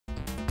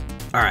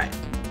Alright.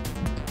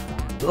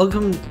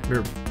 Welcome,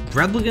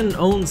 Rebellion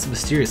owns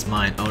Mysterious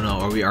Mine. Oh no,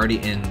 are we already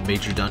in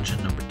Major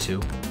Dungeon number 2?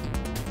 Oh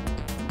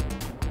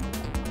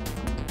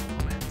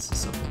man, this is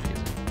so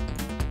confusing.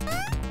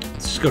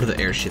 Let's just go to the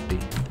airshipy.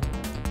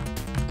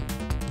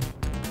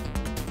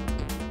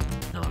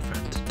 No,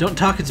 friend. Don't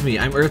talk to me,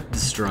 I'm Earth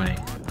destroying.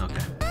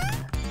 Okay.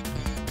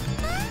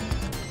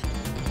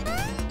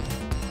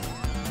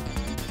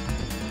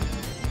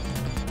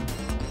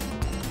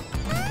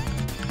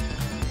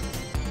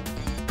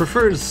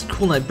 Prefers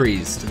cool night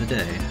breeze to the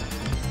day.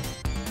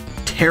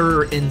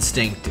 Terror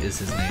Instinct is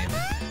his name.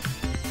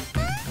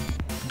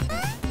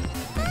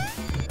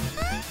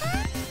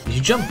 You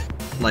jump,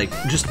 like,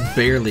 just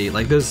barely.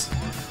 Like, there's,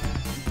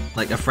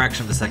 like, a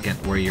fraction of a second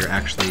where you're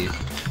actually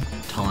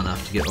tall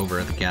enough to get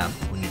over the gap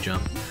when you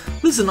jump.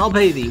 Listen, I'll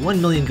pay thee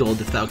 1,000,000 gold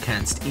if thou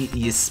canst eat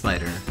ye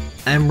spider.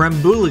 I am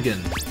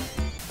Rambooligan.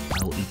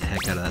 I will eat the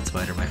heck out of that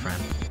spider, my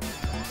friend.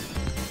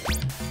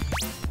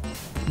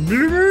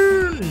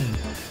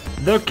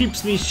 Thou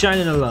keeps me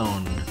shining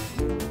alone.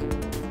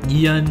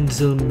 Ye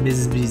until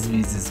Mizbiz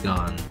is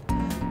gone.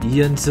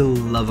 Ye until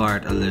love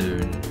art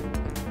alone.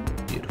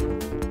 Beautiful.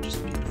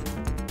 Just beautiful.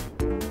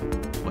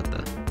 What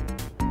the?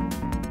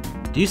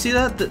 Do you see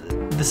that?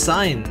 The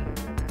sign.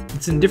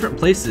 It's in different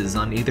places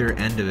on either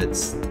end of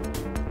its...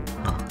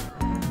 Huh.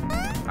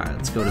 Alright,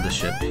 let's go to the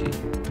ship.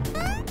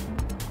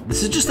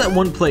 This is just that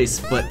one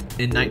place, but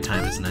in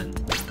nighttime, isn't it?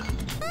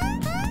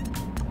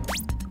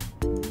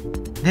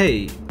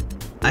 Hey,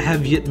 I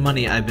have yet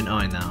money I've been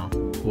owing now.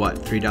 What,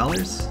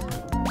 $3?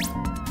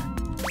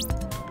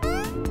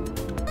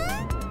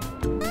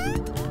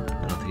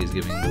 I don't think he's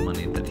giving the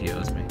money that he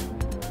owes me.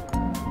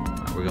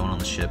 Alright, we're going on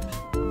the ship.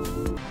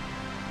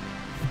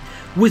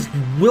 With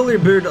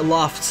Willibird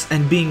alofts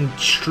and being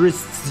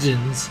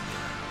Tristans,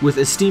 with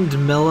esteemed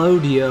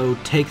Melodio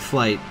take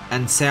flight,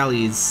 and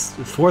sallies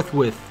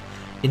forthwith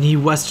in ye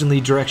westernly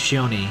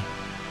directione.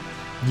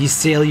 Ye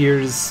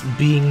sailors,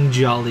 being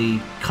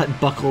jolly, cut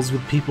buckles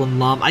with people in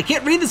Lom. I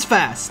can't read this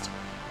fast!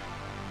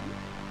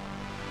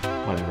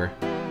 Whatever.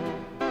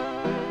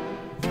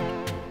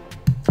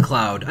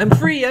 Cloud. I'm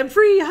free,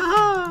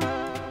 haha!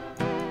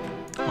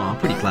 Aw,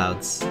 pretty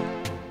clouds.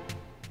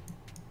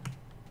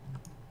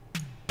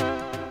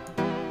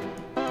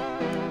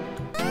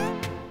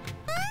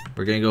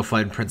 We're gonna go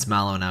find Prince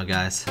Mallow now,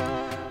 guys.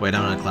 Wait,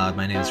 I'm not a cloud,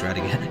 my name is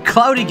Radigan.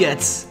 Cloudy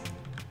Gets!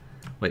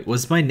 Wait,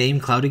 was my name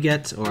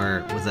Cloudyget,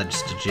 or was that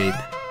just a jape?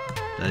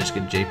 Did I just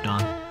get japed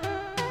on?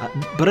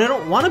 But I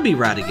don't want to be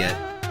Radiget.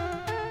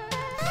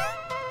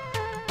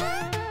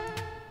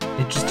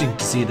 Interesting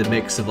to see the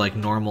mix of like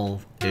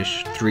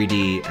normal-ish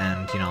 3D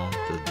and, you know,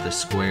 the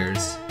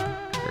squares,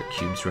 or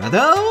cubes rather.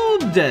 Oh,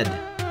 I'm dead!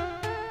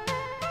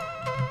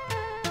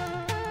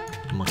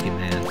 Monkey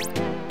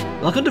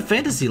Man. Welcome to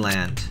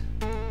Fantasyland.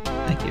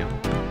 Thank you.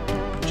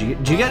 Do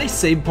you get any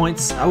save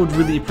points? I would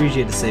really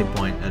appreciate a save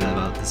point at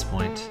about this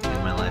point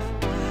in my life.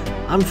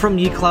 I'm from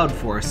Ye Cloud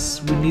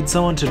Force. We need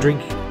someone to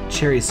drink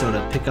cherry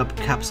soda, pick up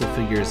capsule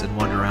figures, and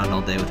wander around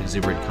all day with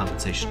exuberant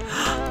compensation.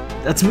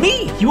 That's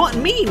me! You want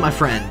me, my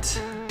friend!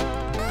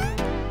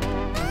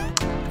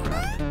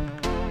 Crap.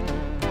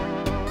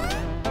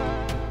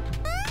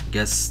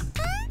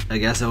 I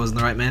guess I wasn't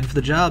the right man for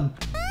the job.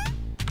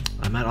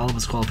 I met all of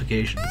his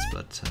qualifications,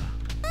 but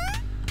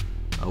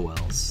oh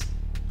wells.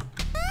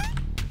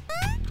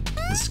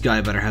 This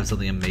guy better have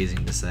something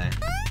amazing to say.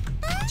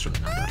 It's really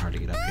not that hard to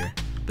get up here,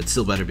 but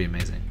still better be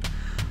amazing.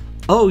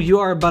 Oh, you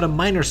are but a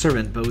minor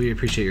servant, but we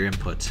appreciate your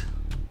input.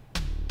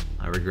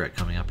 I regret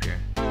coming up here.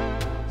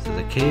 So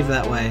the cave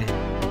that way.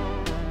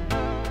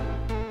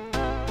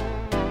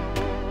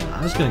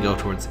 I'm just gonna go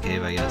towards the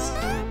cave, I guess.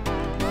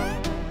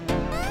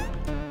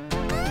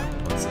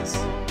 What's this?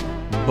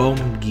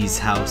 Bomogi's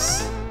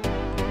house.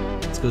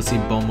 Let's go see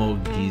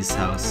Bomogi's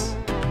house.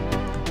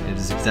 It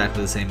is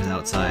exactly the same as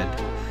outside.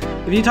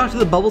 If you talk to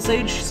the Bubble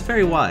Sage, she's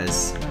very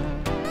wise.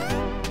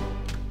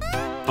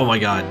 Oh my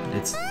god,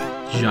 it's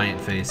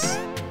giant face.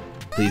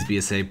 Please be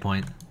a save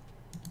point.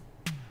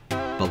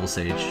 Bubble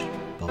Sage.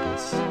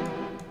 Bubbles.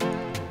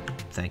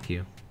 Thank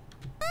you.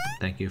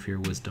 Thank you for your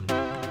wisdom.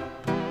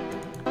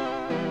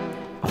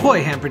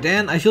 Ahoy,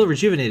 Hamperdan! I feel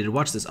rejuvenated.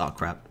 Watch this. Oh,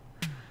 crap.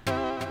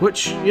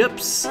 Which,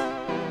 yips.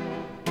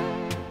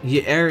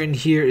 The air in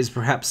here is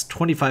perhaps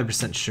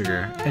 25%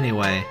 sugar.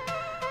 Anyway,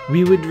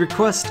 we would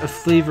request a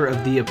flavor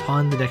of thee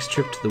upon the next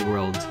trip to the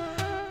world.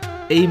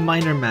 A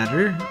minor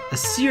matter, a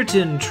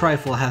certain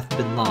trifle hath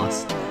been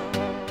lost,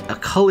 a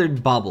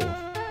colored bauble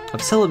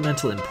of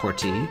elemental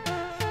importee,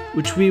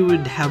 which we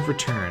would have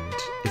returned,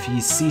 if ye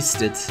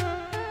seest it.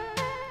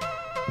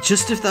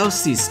 Just if thou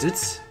seest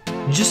it,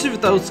 just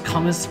if thou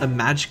comest a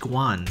magic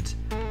wand.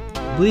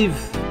 I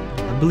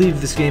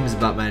believe this game is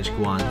about magic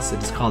wands.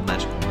 It is called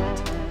Magic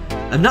Wand.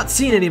 I've not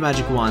seen any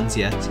magic wands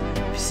yet.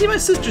 If you see my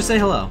sister, say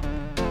hello.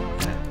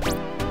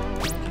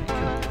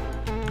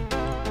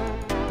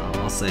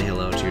 Say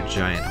hello to your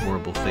giant,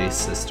 horrible face,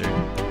 sister.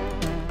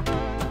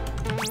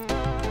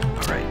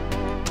 Alright.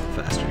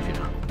 Faster if you're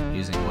not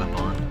using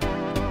weapon.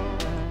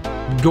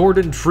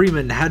 Gordon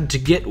Freeman had to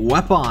get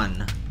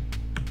weapon.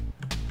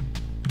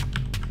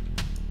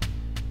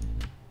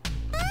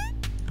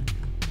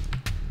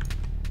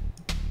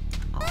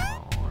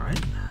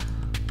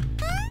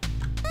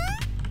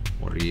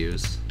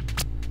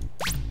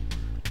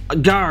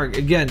 Garg,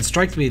 again,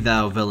 strike me,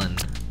 thou villain.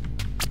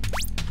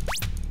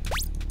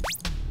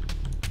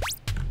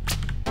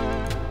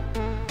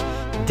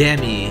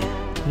 Dammy,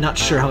 not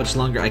sure how much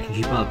longer I can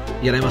keep up,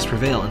 yet I must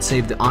prevail and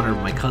save the honor of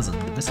my cousin,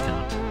 the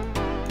Viscount.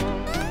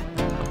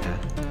 Okay.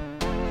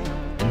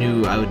 I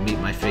knew I would meet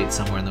my fate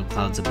somewhere in the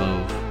clouds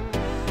above.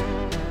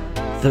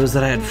 Those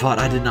that I had fought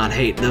I did not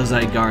hate, those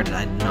I guarded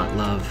I did not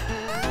love.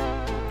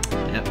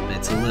 Yep,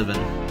 it's a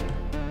living.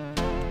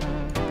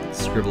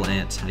 Scribble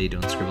Ant, how you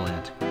doing, Scribble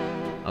Ant?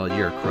 Oh,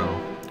 you're a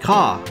crow.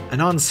 Caw, an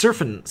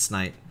on-surfing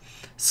night.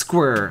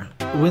 Squir,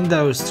 when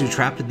those two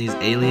trapped in these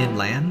alien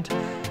land?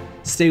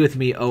 Stay with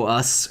me, oh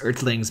us,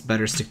 Earthlings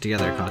better stick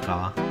together,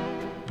 caw-caw.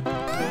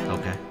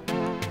 Okay.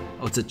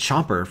 Oh, it's a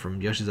chomper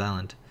from Yoshi's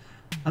Island.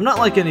 I'm not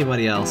like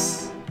anybody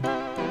else.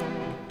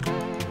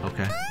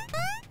 Okay.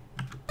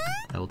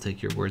 I will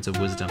take your words of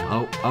wisdom.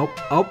 Oh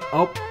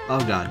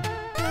god.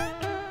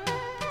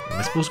 Am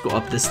I supposed to go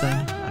up this thing?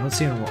 I don't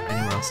see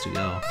anywhere else to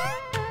go.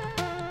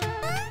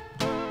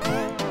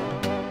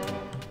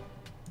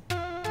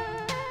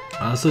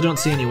 I also don't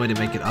see any way to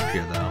make it up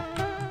here, though.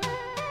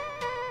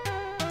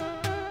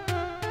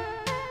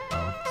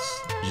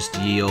 Just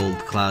ye old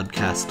cloud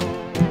castle.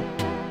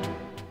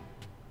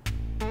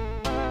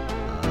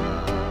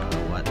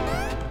 What?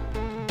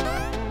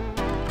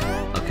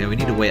 Okay, we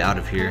need a way out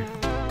of here.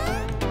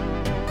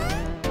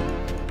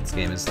 This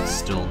game is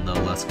still no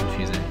less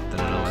confusing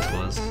than it always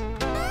was.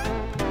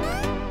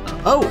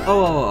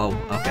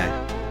 Okay.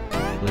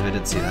 I believe I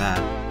did see that.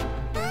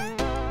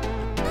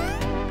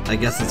 I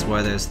guess that's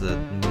why there's the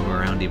move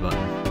aroundy button.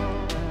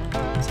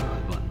 It's not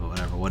really a button, but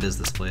whatever. What is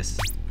this place?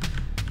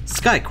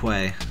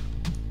 Skyquay!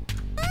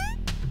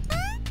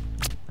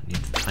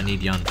 I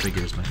need yon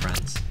figures, my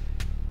friends.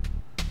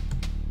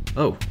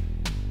 Oh,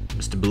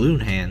 Mr. Balloon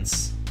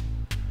Hands.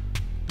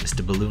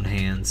 Mr. Balloon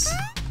Hands.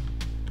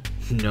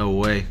 No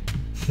way.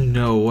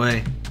 No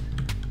way.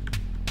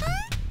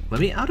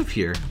 Let me out of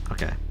here.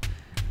 Okay.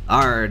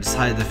 Just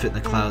hide the fit in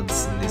the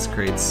clouds in these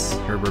crates.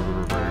 Poor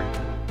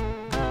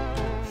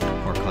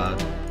Cloud.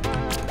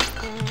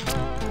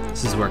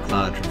 This is where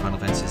Cloud from Final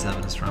Fantasy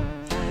VII is from.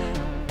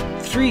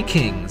 3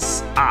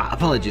 kings.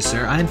 Apologies,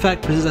 sir. I in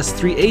fact possess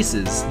 3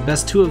 aces.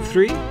 Best 2 of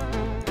 3?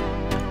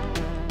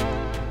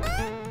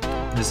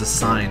 There's a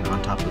sign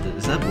on top of it.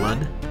 Is that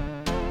blood?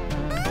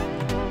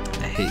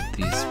 I hate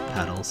these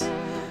paddles.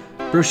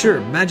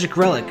 Brochure, magic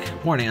relic.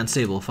 Warning,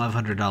 unstable,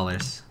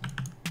 $500.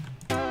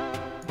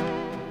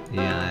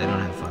 Yeah, I don't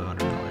have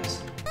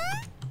 $500.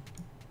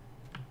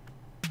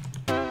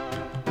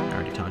 I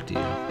already talked to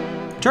you.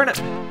 Turnip!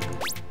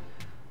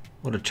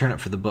 What a turnip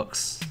for the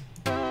books.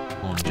 Oh,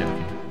 I'm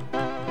joking.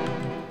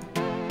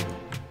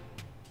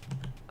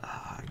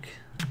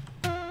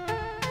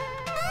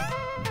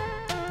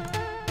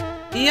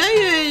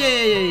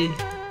 Yay!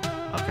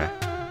 Okay.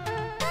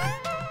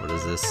 What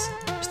is this?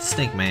 It's the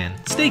Snake Man.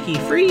 Snaky!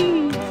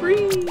 Free!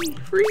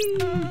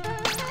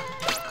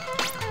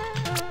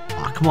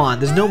 Aw, come on.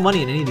 There's no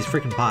money in any of these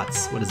freaking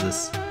pots. What is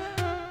this?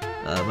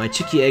 My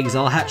chicky eggs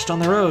all hatched on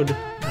the road.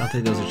 I don't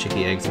think those are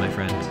chicky eggs, my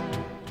friend.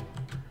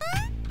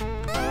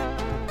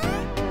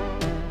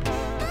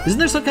 Isn't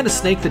there some kind of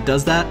snake that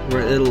does that?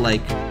 Where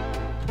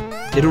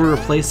it'll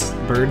replace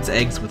birds'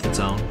 eggs with its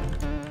own.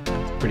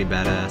 It's pretty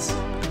badass.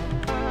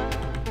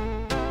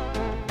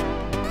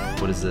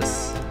 What is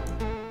this?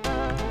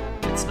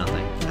 It's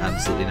nothing.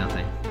 Absolutely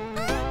nothing.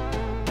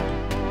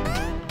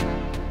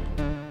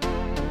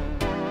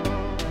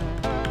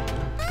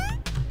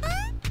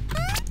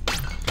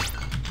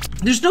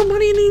 There's no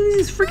money in any of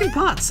these freaking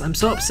pots. I'm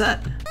so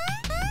upset.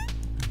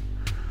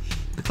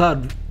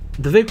 The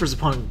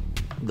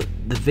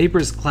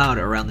vapors cloud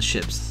around the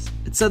ships.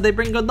 It said they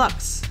bring good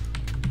lucks.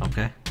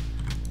 Okay.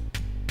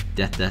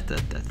 Death.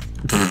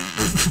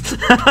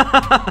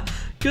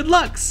 Good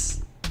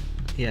lucks.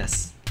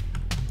 Yes.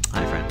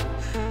 Hi, friend.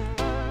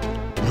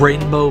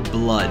 Rainbow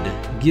blood.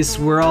 Guess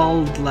we're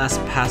all last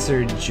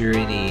passer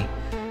journey.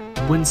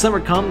 When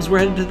summer comes, we're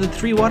headed to the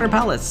 3 water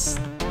palace.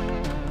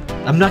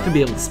 I'm not gonna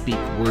be able to speak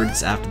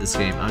words after this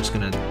game. I'm just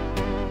gonna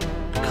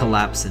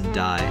collapse and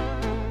die.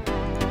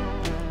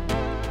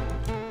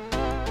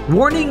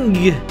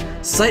 Warning!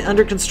 Site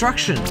under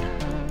construction.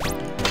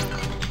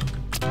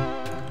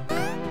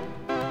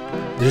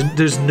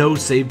 There's no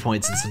save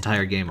points in this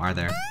entire game, are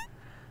there?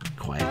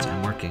 Quiet,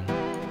 I'm working.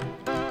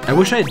 I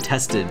wish I had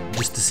tested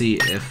just to see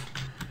if,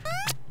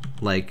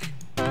 like,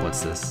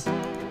 what's this?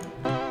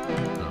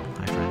 Oh,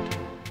 hi friend.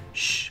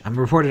 Shh, I'm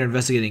reported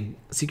investigating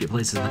secret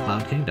places in the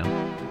Cloud Kingdom.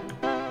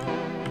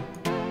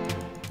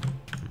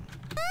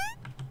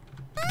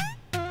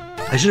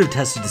 I should have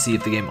tested to see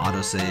if the game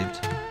auto-saved.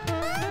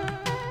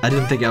 I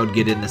didn't think I would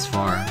get in this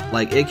far.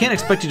 Like, it can't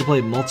expect you to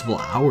play multiple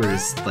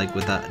hours, like,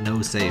 with that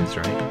no saves,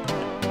 right?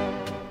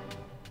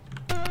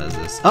 What is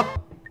this? Up!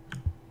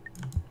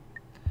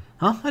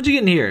 Huh? How'd you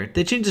get in here?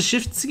 They changed the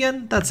shifts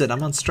again? That's it,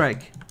 I'm on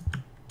strike.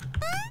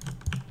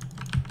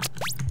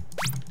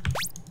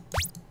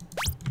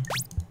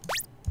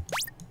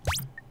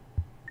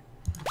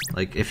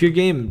 Like, if your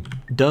game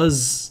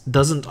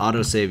doesn't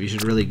autosave, you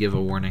should really give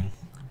a warning.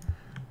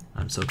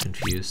 I'm so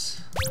confused.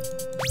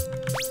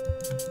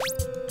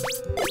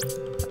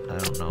 I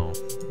don't know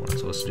what I'm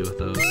supposed to do with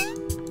those.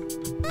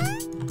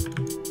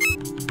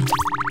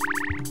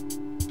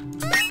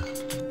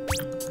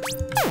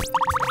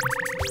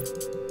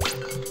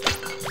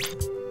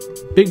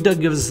 Big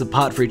Doug gives us a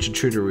pot for each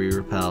intruder we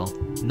repel.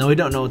 No, we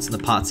don't know what's in the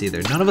pots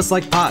either. None of us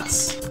like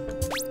pots.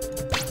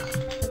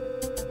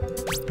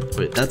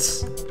 Wait, that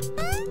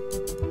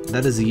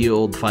is a ye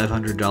old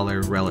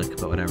 $500 relic,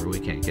 but whatever,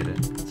 we can't get it.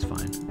 It's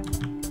fine.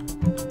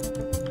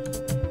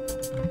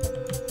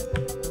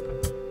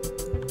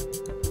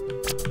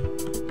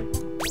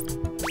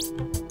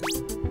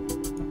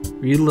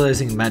 We're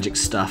utilizing magic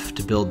stuff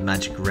to build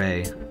magic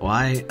ray.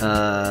 Why?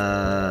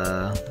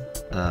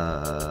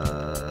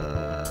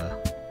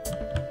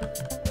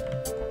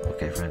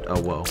 Okay, friend.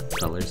 Oh, whoa.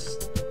 Colors.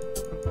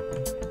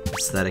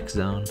 Aesthetic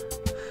zone.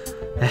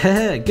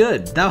 Heh,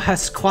 good. Thou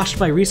hast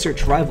quashed my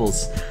research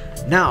rivals.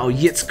 Now,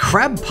 it's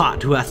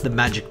Crabpot who hath the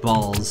magic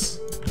balls.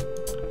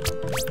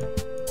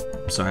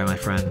 Sorry, my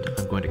friend.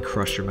 I'm going to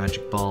crush your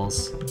magic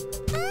balls.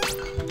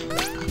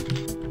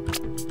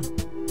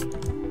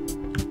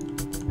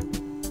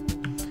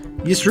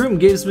 This room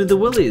gives me the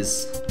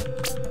willies.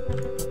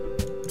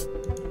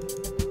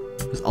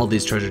 There's all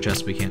these treasure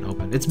chests we can't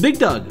open. It's Big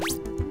Doug!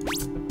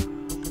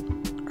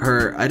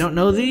 I don't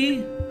know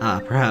thee? Ah,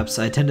 perhaps.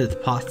 I attended the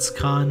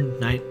PotsCon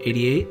Night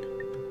 88?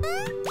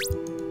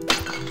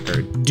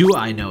 Or do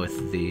I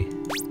knoweth thee?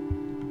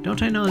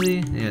 Don't I know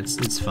thee? Yeah,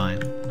 it's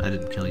fine. I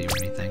didn't kill you or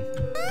anything.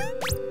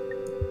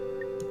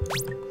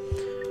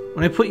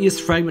 When I put this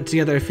fragment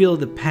together, I feel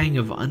the pang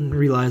of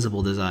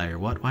unrealizable desire.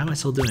 What? Why am I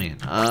still doing it?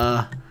 Is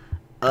that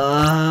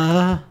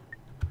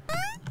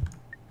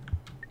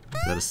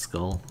a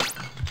skull?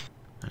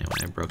 Anyway,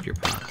 I broke your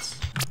pots.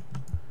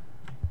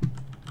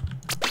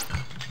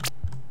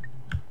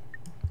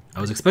 I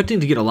was expecting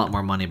to get a lot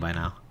more money by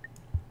now.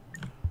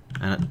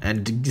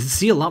 And to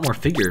see a lot more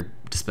figure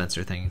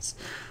dispenser things.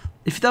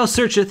 If thou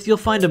searcheth, you'll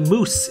find a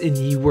moose in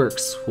ye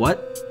works.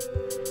 What?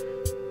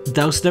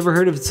 Thou'st never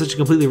heard of such a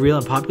completely real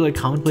and popular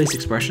commonplace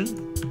expression?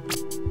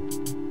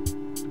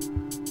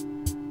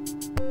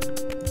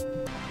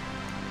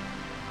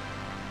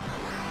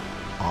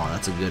 Oh,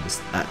 that's a good...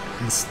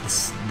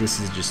 this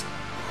is just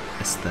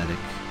aesthetic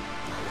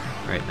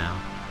right now.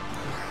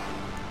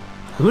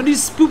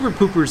 Hundi's spooper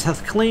poopers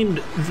hath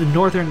claimed the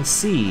northern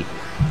sea,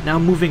 now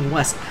moving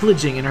west,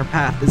 pillaging in her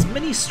path as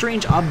many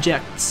strange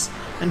objects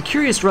and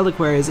curious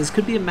reliquaries as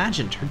could be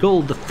imagined. Her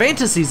goal, the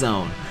fantasy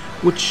zone,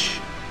 which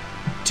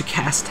to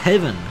cast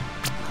heaven.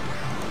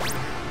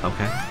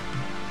 Okay.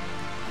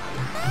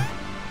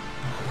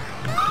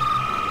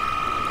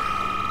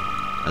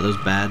 Are those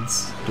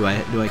bads? Do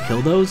I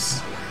kill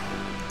those?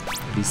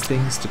 Are these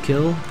things to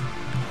kill?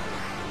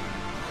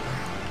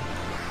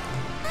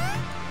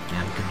 Yeah,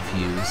 I'm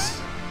confused.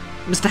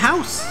 Mr.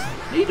 House!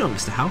 How you doing,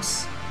 Mr.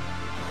 House?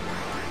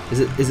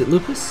 Is it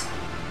Lupus?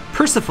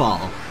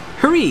 Percival!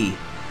 Hurry!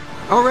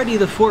 Already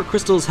the 4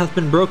 crystals hath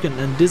been broken,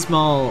 and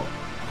dismal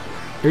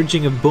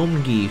urging of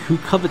Bomgi, who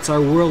covets our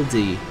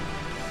worldy,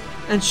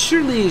 and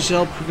surely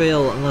shall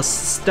prevail unless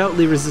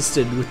stoutly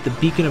resisted with the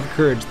beacon of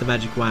courage, the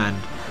magic wand,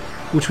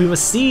 which we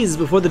must seize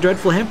before the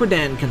dreadful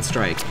Hamperdan can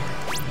strike.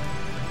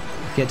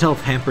 Can't tell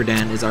if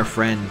Hamperdan is our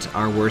friend,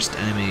 our worst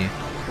enemy,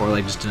 or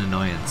like just an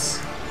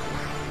annoyance.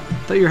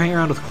 Thought you were hanging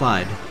around with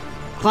Clyde.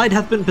 Clyde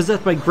hath been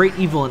possessed by great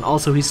evil, and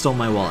also he stole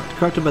my wallet.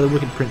 Corrupted by the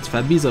wicked prince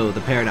Fabizo, the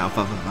pair now.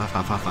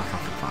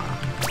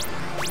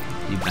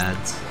 You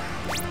bads.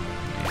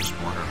 You're just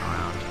wandering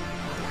around.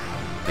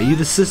 Are you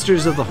the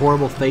sisters of the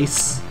horrible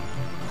face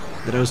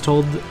that I was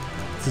told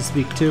to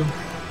speak to?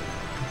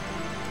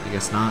 I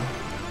guess not.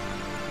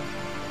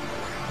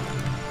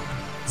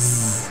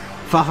 Zzz.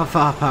 Fa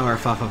power,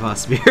 fa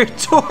spirit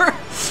tour.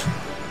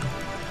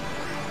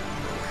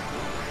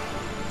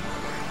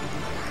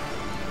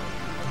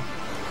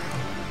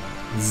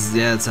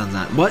 Yeah, that sounds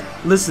not. What?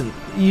 Listen,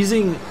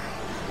 using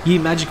ye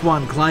magic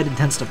wand, Clyde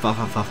intends to fa.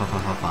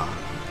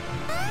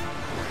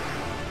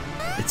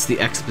 It's the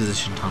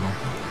exposition tunnel.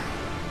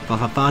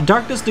 Fa.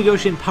 Darkness,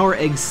 negotiate, power,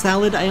 egg,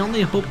 salad. I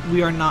only hope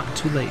we are not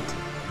too late.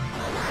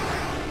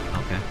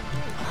 Okay.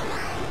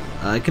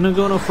 I cannot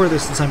go no further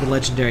since I'm a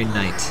legendary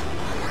knight.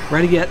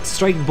 Ready yet?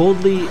 Strike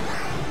boldly,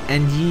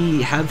 and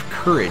ye have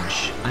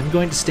courage. I'm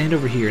going to stand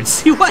over here and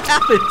see what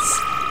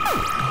happens.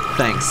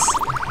 Thanks.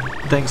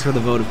 Thanks for the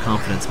vote of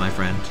confidence, my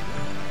friend.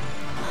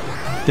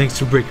 Thanks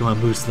for breaking my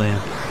moose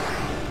lamp.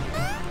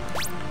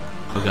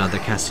 Oh god, they're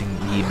casting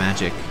ye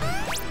magic.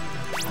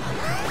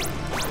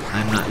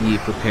 I'm not ye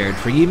prepared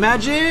for ye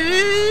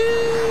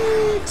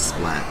magic!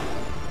 Splat.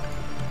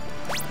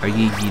 Are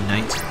ye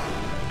knight?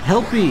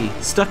 Help ye!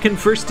 Stuck in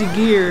firsty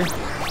gear!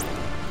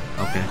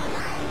 Okay.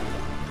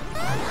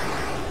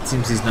 It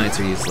seems these knights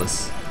are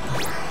useless.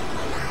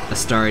 A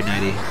starry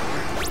nighty.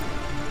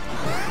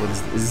 What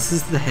is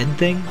this the head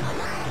thing?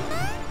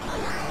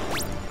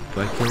 Do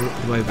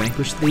I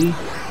vanquish thee?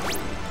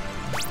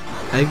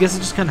 I guess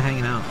it's just kind of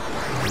hanging out.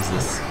 What is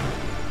this?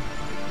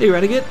 Hey,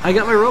 Renegade, I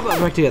got my robot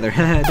back together.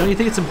 Don't you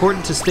think it's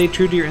important to stay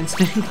true to your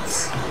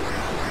instincts?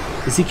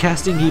 Is he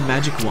casting a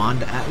magic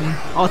wand at me?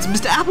 Oh, it's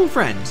Mr. Apple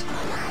Friend!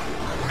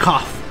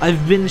 Cough.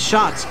 I've been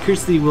shot.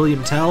 Curse thee,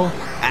 William Tell.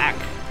 Ack.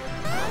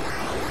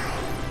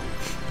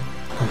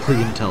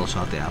 William Tell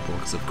shot the apple,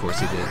 because of course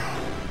he did.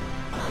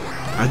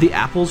 Are the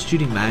apples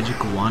shooting magic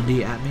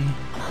wandy at me?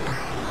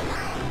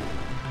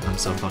 I'm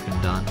so fucking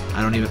done.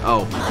 I don't even...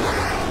 Oh.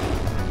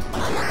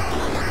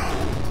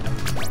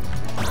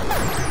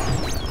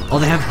 Oh,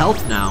 they have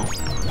health now.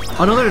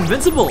 Oh no, they're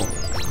invincible!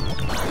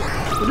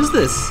 What is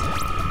this?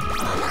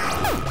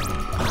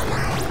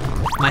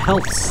 My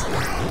healths.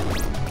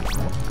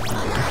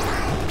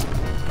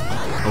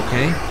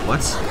 Okay,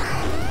 what?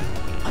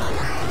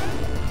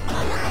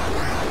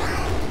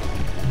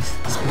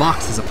 This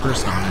box has a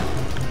person on it.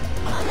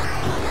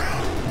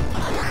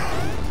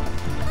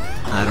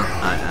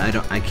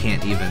 I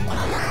can't even.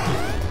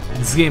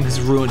 This game has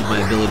ruined my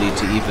ability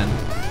to even.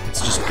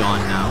 It's just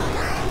gone now.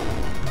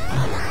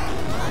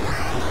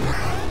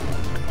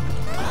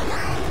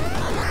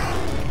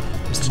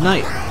 Mr.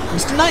 Knight!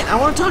 Mr. Knight, I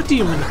want to talk to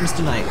you,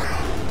 Mr. Knight!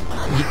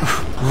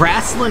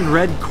 Wrestling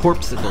Red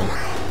Corpsicle.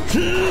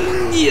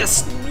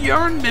 Yes,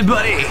 yarn me,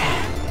 buddy!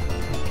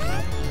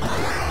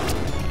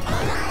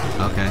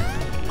 Okay.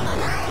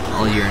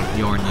 I'll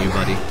yarn you,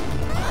 buddy.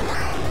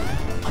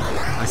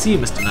 I see you,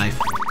 Mr. Knife.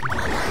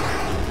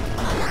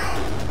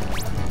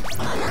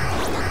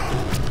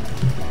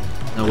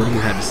 Oh, what do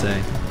you have to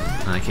say?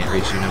 I can't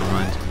reach you, never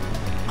mind.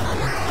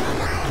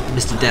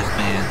 Mr.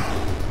 Deathman.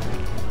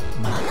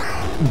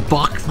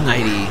 Buck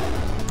Knighty.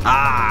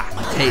 Ah,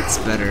 Tate's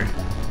better.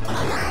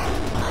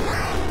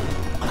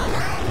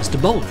 Mr.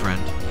 Bold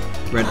Friend.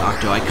 Red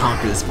Octo, I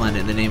conquer this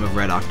planet in the name of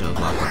Red Octo,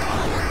 blah blah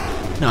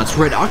blah. No, it's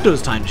Red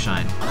Octo's time to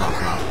shine, blah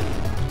blah.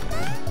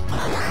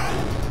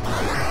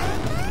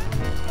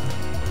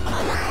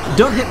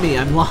 Don't hit me,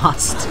 I'm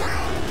lost.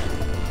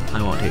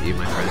 I won't hit you,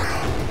 my friend.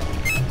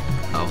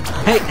 Oh.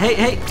 Hey, hey,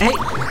 hey, hey!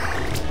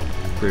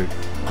 Rude.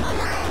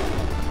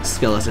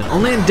 Skeleton.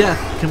 Only in death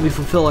can we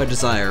fulfill our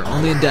desire.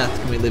 Only in death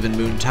can we live in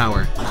Moon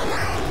Tower.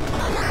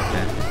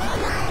 Okay.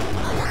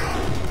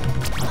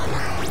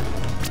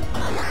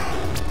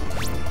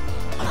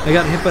 I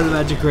got hit by the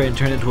magic ray and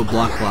turned into a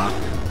block.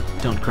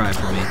 Don't cry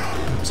for me.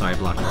 I'm sorry,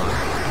 block.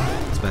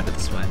 It's better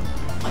this way.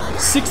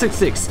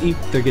 666!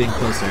 They're getting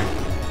closer.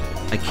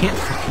 I can't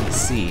fucking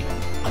see.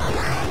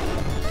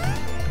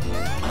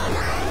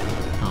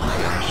 Oh my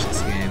gosh,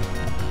 this game.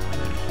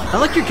 I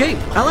like your cape!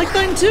 I like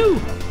thine too!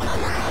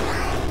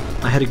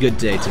 I had a good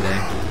day today.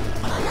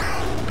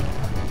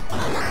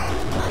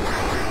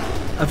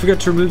 I forgot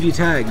to remove your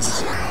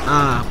tags.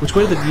 Ah, which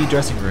way are the new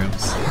dressing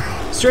rooms?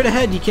 Straight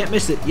ahead, you can't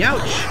miss it.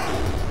 Youch!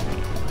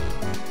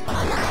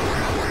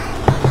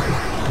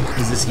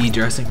 Is this ye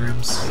dressing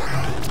rooms?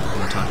 I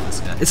want to talk to this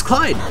guy. It's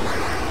Clyde!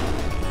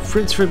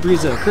 Prince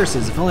Fabrizio,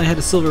 curses, if only I had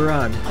a silver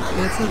rod.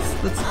 Yeah,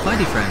 that's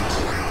Clydey friend.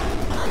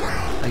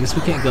 I guess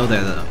we can't go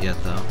there yet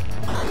though.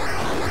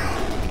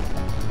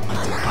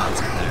 Some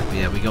pots up there, but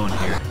yeah, we go in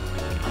here.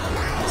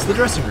 It's the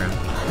dressing room.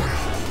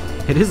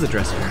 It is the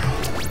dressing room.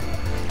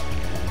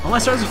 All my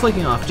stars are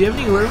flaking off. Do you have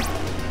any glue?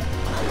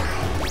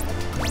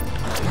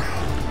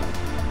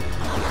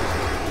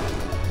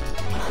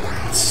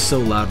 It's so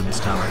loud in this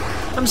tower.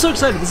 I'm so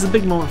excited. This is a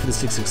big moment for the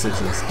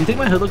 666s. Do you think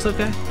my hood looks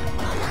okay?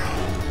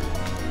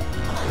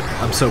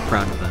 I'm so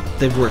proud of them.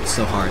 They've worked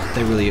so hard.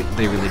 They really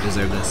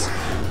deserve this.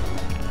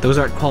 Those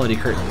aren't quality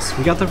curtains.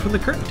 We got them from the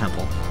Curtain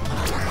Temple.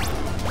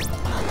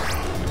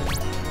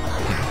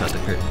 Can't cut the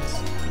curtains.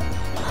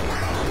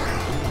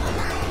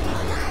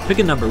 Pick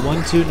a number,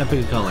 1, 2, now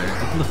pick a color.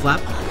 Open the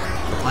flap.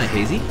 Apply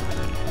hazy.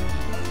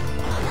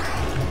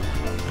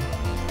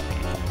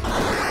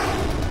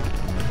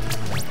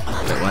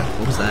 Wait, what?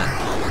 What was that?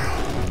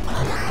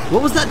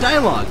 What was that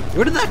dialogue?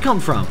 Where did that come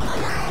from?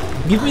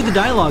 Give me the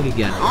dialogue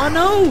again. Oh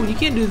no! You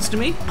can't do this to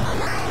me!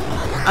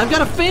 I've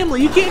got a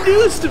family! You can't do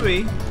this to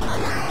me!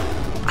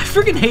 I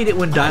freaking hate it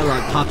when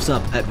dialogue pops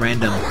up at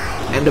random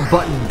and a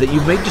button that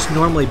you may just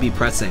normally be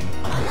pressing,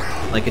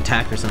 like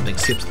attack or something,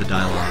 skips the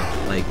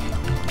dialogue. Like,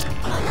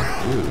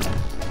 rude.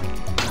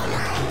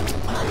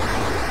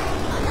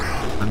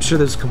 I'm sure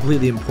there's a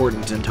completely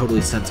important and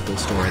totally sensible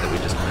story that we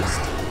just missed.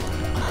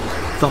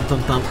 Thump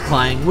thump thump,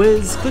 flying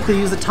whiz, quickly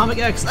use Atomic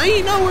X.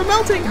 Hey, no, we're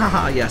melting!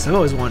 Haha, yes, I've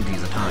always wanted to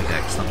use Atomic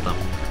X, thump thump.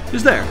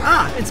 Who's there?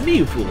 Ah, it's me,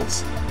 you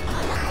fools.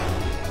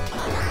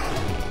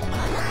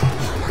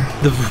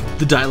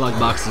 The dialogue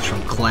box is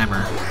from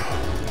Clamor.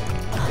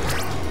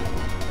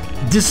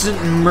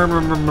 Distant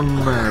murmur.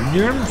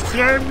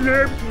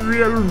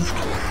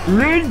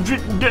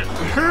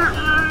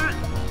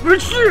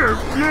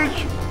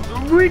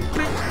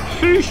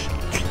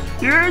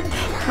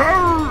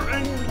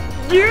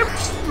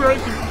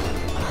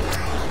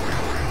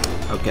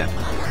 Okay.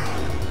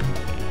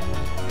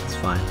 It's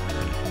fine.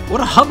 What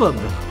a hubbub!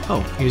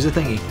 Oh, here's a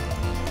thingy.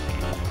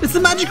 It's the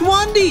Magic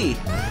Wandy!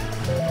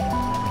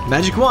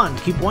 Magic Wand,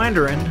 keep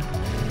wandering.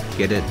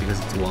 Get it, because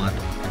it's a wand.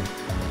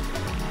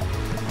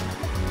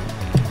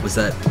 Was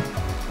that...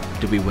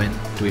 Did we win?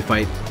 Did we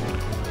fight?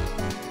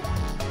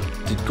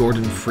 Did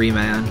Gordon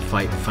Freeman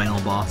fight final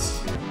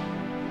boss?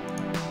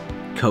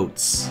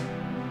 Coats.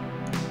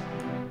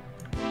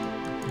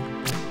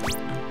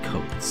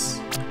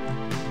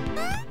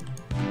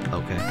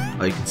 Okay.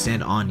 Oh, you can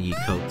stand on ye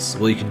coats.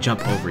 Well, you can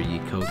jump over ye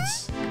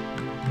coats.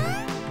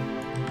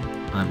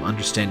 I'm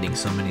understanding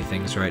so many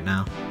things right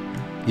now.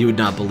 You would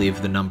not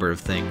believe the number of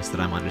things that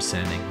I'm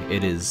understanding.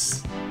 It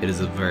is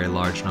a very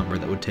large number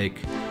that would take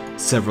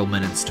several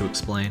minutes to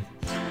explain.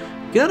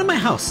 Get out of my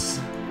house!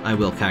 I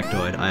will,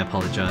 Cactoid. I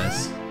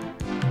apologize.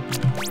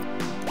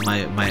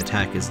 My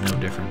attack is no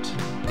different,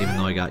 even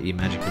though I got ye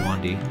Magic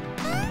Wandy.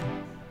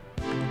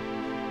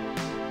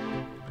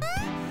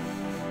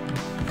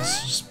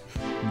 Let's just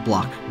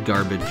block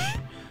garbage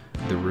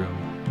in the room.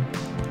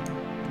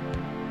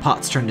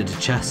 Pots turned into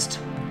chest.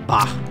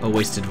 Bah! A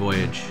wasted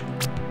voyage.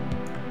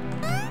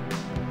 It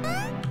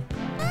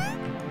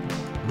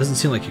doesn't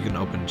seem like you can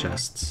open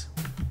chests.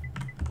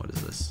 What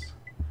is this?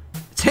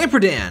 It's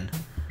Hamperdan!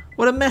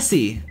 What a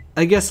messy!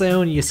 I guess I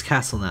own Yus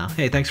Castle now.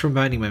 Hey, thanks for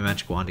binding my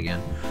magic wand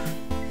again.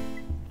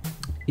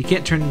 You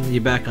can't turn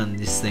your back on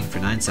this thing for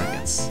 9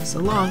 seconds. So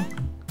long.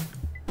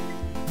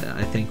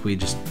 I think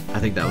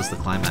that was the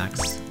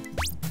climax.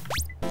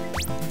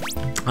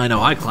 I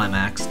know, I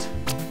climaxed.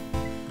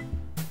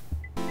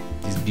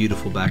 These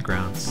beautiful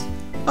backgrounds.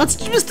 Oh, it's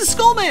Mr.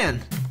 Skullman!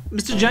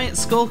 Mr. Giant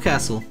Skull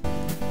Castle.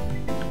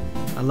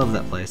 I love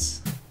that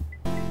place.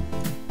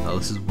 Oh,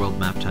 this is world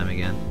map time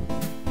again.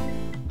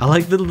 I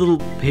like the little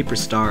paper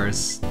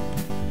stars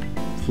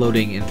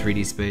floating in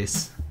 3D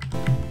space.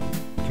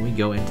 Can we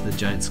go into the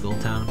giant skull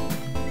town?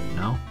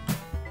 No?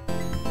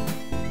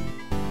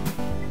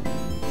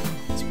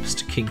 It's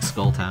Mr. King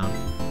Skull Town.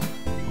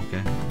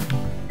 Okay.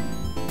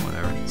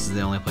 Whatever. This is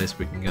the only place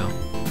we can go.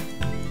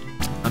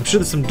 I'm sure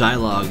there's some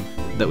dialogue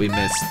that we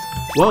missed.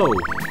 Whoa!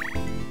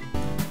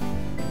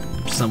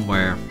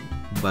 Somewhere,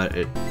 but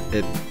it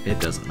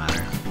doesn't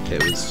matter.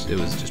 It was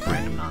just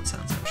random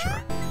nonsense, I'm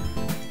sure.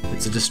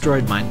 It's a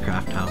destroyed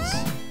Minecraft house.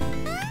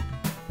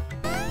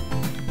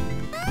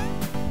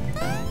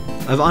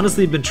 I've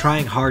honestly been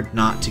trying hard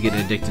not to get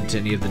addicted to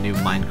any of the new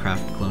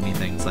Minecraft cloney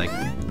things like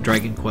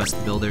Dragon Quest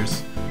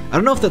Builders. I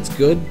don't know if that's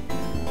good,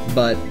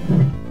 but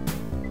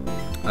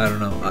I don't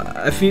know.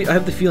 I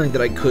have the feeling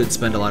that I could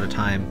spend a lot of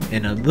time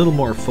in a little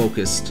more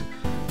focused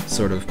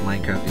sort of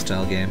Minecraft-y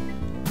style game.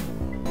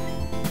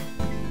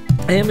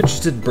 I am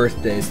interested in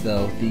Birthdays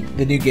though,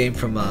 the new game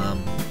from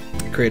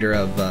creator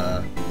of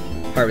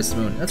Harvest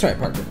Moon. That's right,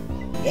 Parker.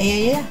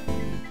 Yeah.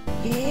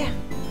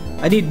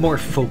 I need more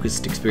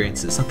focused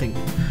experiences. Something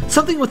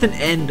with an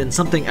end and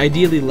something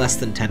ideally less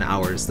than 10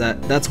 hours.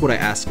 That's what I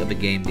ask of a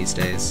game these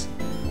days.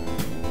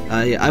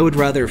 I would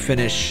rather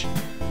finish,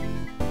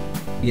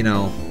 you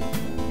know,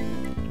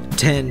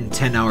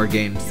 10-hour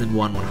games than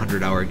one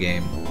 100-hour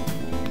game.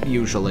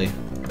 Usually.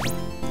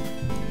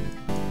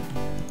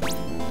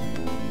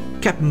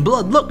 Captain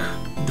Blood, look!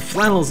 The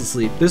flannel's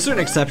asleep. There's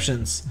certain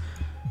exceptions.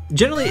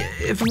 Generally,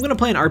 if I'm gonna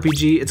play an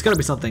RPG, it's gotta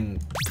be something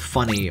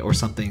funny or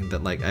something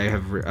that like I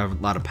have a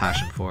lot of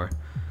passion for.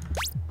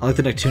 I like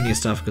the Neptunia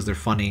stuff because they're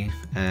funny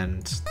and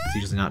it's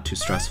usually not too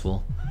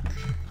stressful.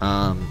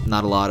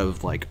 Not a lot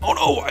of like, oh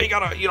no, you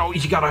gotta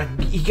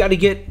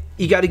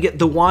get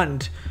the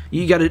wand.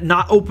 You gotta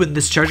not open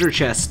this treasure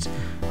chest.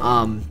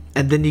 And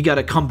then you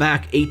gotta come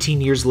back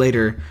 18 years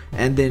later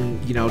and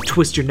then, you know,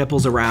 twist your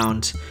nipples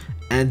around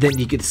and then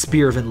you get the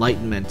Spear of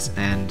Enlightenment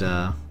and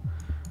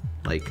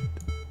like,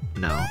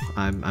 no,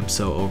 I'm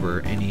so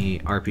over any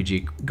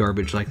RPG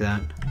garbage like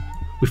that.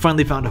 We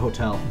finally found a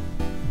hotel.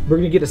 We're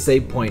gonna get a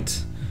save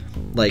point,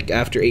 like,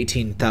 after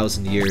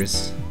 18,000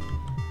 years.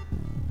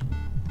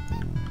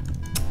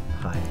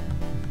 Hi.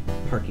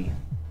 Parky,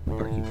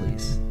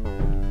 please.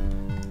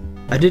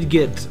 I did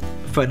get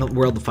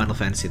World of Final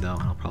Fantasy, though,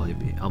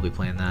 and I'll be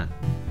playing that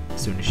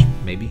soonish,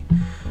 maybe.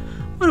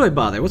 Why do I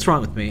bother? What's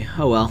wrong with me?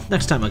 Oh well,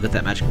 next time I'll get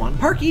that magic wand.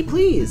 Parky,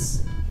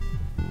 please!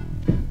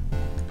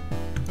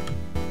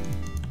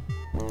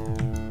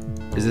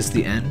 Is this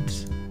the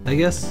end, I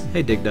guess?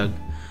 Hey, Dig Dug.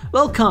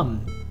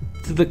 Welcome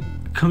to the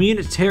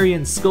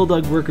Communitarian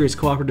Skulldug Workers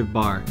Cooperative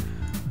Bar.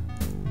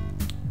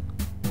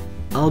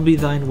 I'll be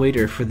thine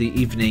waiter for the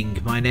evening.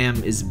 My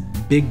name is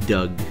Big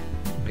Dug.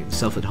 Make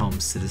yourself at home,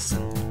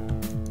 citizen.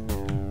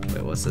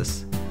 Wait, what's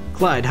this?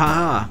 Clyde,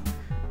 haha.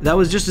 That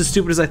was just as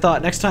stupid as I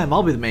thought. Next time,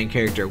 I'll be the main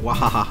character.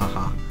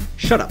 Wahahaha.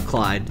 Shut up,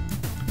 Clyde.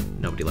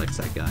 Nobody likes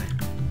that guy.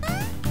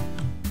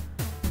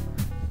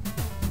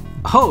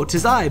 Oh,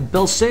 'tis I,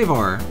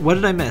 Belshazzar. What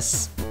did I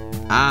miss?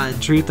 Ah, in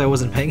truth, I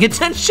wasn't paying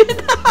attention.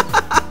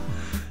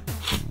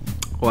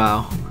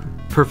 Wow.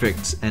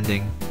 Perfect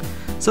ending.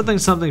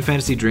 Something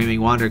fantasy dreaming,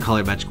 wander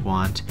color magic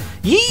wand.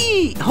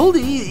 Yee!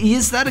 Holy,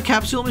 is that a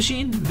capsule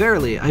machine?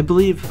 Verily, I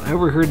believe I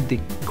overheard the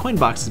coin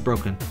box is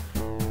broken.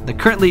 That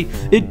currently,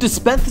 it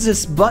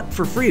dispenses butt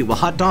for free. Well,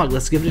 hot dog,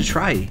 let's give it a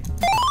try.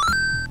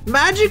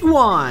 Magic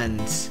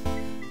Wand!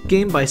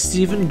 Game by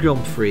Stephen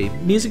Grimfrey.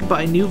 Music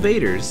by New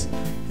Vaders.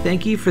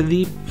 Thank you for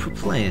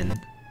playing.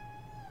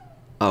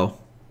 Oh.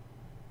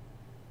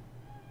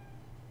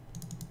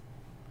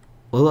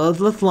 Well,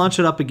 let's launch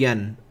it up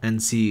again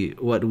and see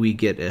what we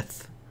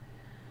getteth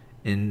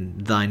in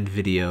thine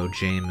video,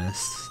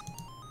 Jameis.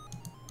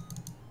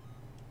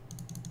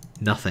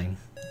 Nothing.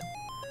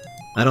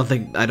 I don't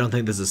think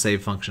there's a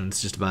save function.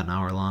 It's just about an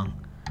hour long,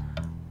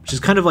 which is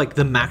kind of like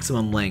the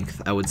maximum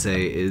length I would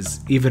say is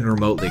even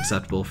remotely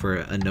acceptable for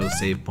a no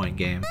save point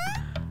game.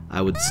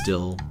 I would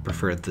still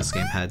prefer if this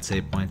game had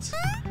save points.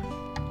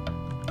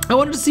 I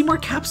wanted to see more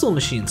capsule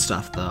machine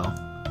stuff though.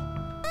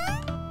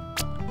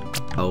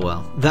 Oh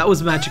well, that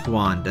was Magic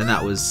Wand, and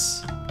that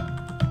was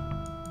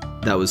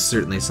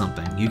certainly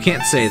something. You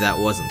can't say that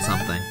wasn't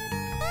something,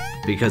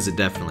 because it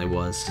definitely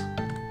was.